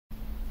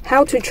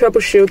How to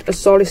troubleshoot a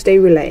solid-state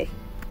relay.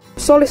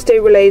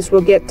 Solid-state relays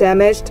will get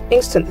damaged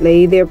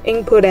instantly their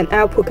input and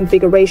output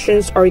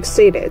configurations are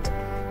exceeded.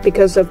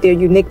 Because of their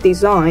unique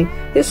design,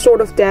 this sort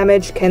of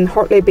damage can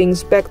hardly be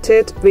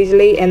inspected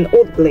visually and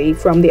audibly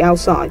from the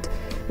outside,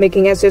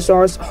 making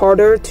SSRs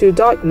harder to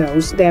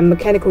diagnose than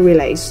mechanical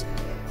relays.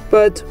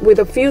 But with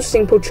a few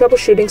simple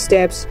troubleshooting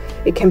steps,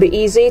 it can be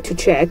easy to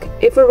check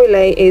if a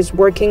relay is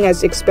working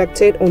as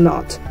expected or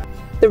not.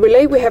 The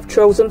relay we have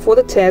chosen for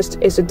the test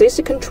is a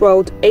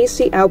DC-controlled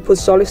AC output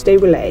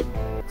solid-state relay.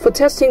 For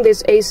testing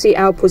this AC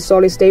output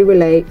solid-state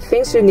relay,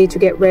 things you need to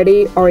get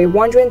ready are a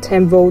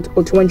 110-volt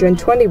or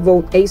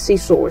 220-volt AC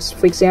source,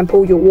 for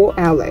example your wall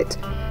outlet,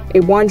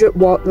 a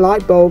 100-watt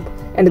light bulb,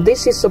 and a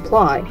DC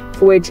supply,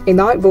 for which a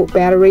 9-volt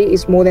battery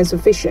is more than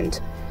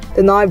sufficient.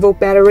 The 9-volt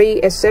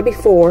battery, as said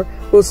before,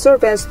 will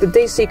serve as the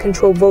DC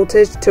control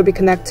voltage to be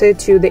connected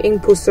to the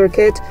input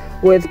circuit,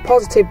 with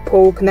positive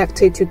pole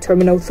connected to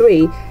terminal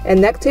 3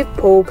 and negative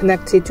pole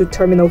connected to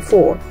terminal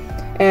 4.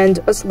 And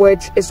a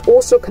switch is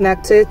also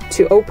connected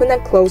to open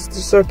and close the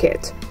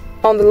circuit.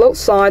 On the load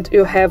side,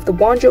 you'll have the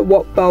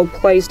 100-watt bulb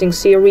placed in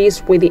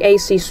series with the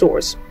AC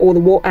source, or the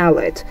wall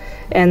outlet,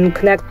 and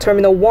connect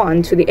terminal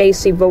 1 to the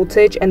AC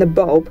voltage and the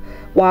bulb,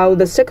 while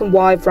the second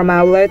wire from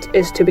outlet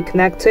is to be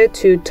connected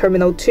to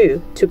terminal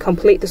 2 to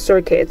complete the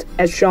circuit,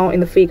 as shown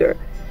in the figure.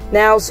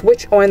 Now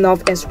switch on and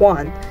off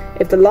S1.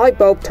 If the light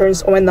bulb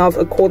turns on and off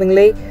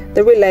accordingly,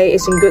 the relay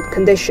is in good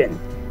condition.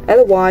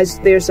 Otherwise,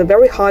 there's a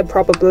very high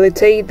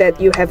probability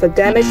that you have a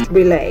damaged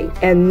relay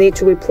and need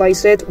to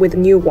replace it with a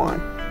new one.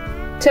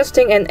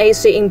 Testing an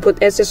AC input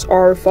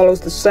SSR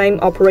follows the same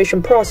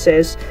operation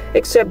process,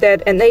 except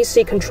that an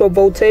AC control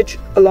voltage,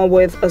 along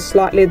with a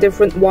slightly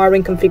different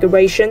wiring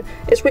configuration,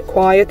 is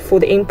required for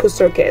the input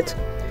circuit.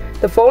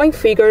 The following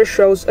figure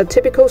shows a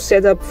typical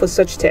setup for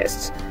such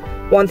tests.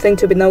 One thing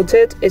to be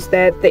noted is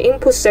that the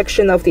input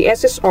section of the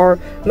SSR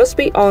must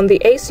be on the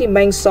AC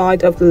main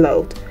side of the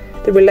load.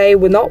 The relay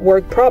will not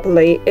work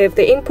properly if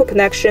the input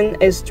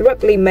connection is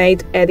directly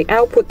made at the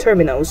output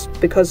terminals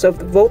because of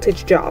the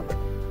voltage drop.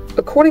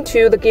 According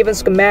to the given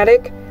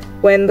schematic,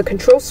 when the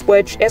control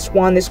switch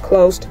S1 is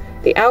closed,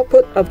 the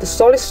output of the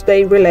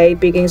solid-state relay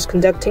begins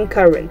conducting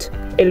current,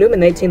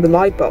 illuminating the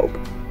light bulb.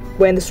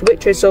 When the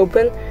switch is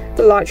open,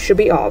 the light should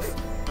be off.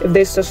 If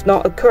this does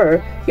not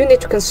occur, you need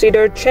to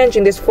consider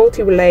changing this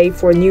faulty relay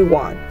for a new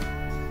one.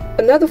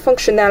 Another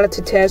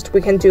functionality test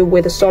we can do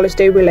with a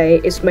solid-state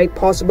relay is made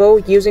possible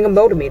using a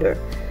multimeter.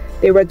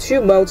 There are two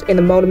modes in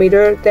the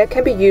multimeter that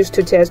can be used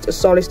to test a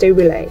solid-state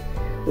relay.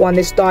 One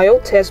is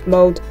diode test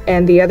mode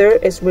and the other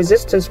is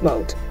resistance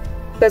mode.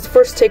 Let's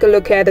first take a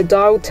look at the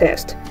diode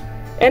test.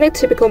 Any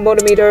typical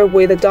multimeter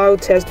with a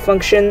diode test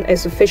function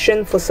is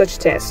sufficient for such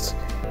tests.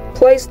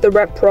 Place the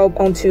red probe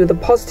onto the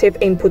positive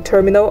input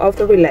terminal of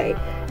the relay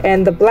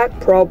and the black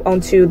probe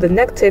onto the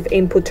negative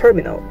input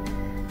terminal.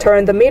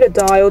 Turn the meter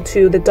dial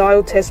to the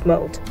diode test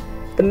mode.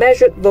 The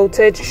measured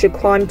voltage should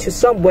climb to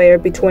somewhere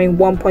between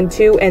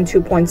 1.2 and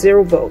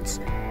 2.0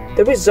 volts.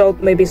 The result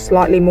may be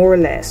slightly more or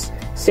less,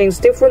 since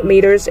different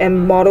meters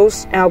and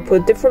models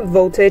output different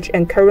voltage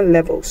and current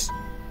levels.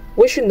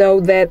 We should know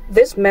that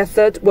this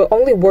method will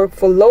only work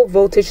for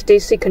low-voltage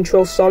DC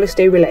control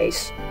solid-state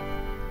relays.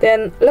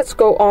 Then let's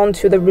go on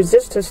to the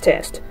resistance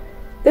test.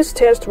 This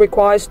test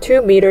requires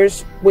two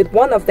meters, with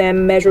one of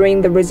them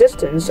measuring the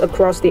resistance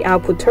across the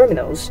output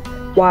terminals,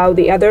 while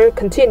the other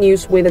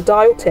continues with a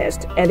diode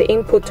test at the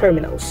input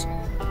terminals.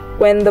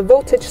 When the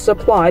voltage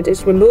supplied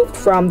is removed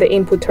from the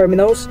input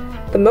terminals,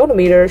 the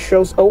multimeter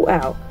shows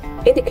OL,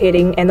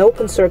 indicating an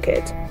open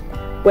circuit.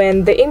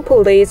 When the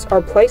input leads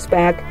are placed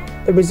back,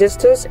 the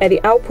resistance at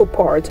the output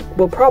part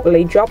will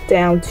probably drop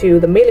down to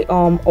the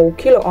milliohm or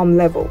kiloohm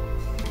level.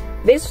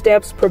 These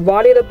steps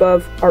provided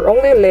above are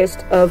only a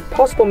list of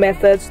possible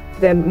methods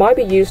that might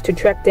be used to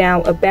track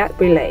down a bad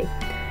relay.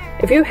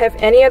 If you have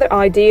any other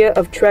idea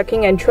of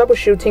tracking and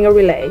troubleshooting a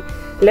relay,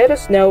 let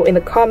us know in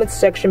the comments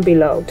section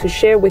below to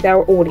share with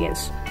our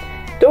audience.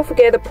 Don't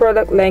forget the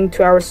product link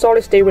to our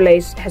solid-state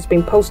relays has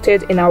been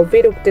posted in our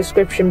video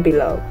description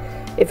below.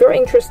 If you're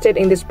interested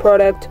in this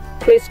product,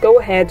 please go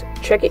ahead,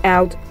 check it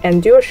out,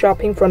 and do your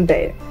shopping from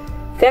there.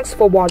 Thanks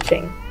for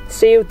watching.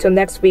 See you till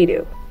next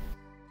video.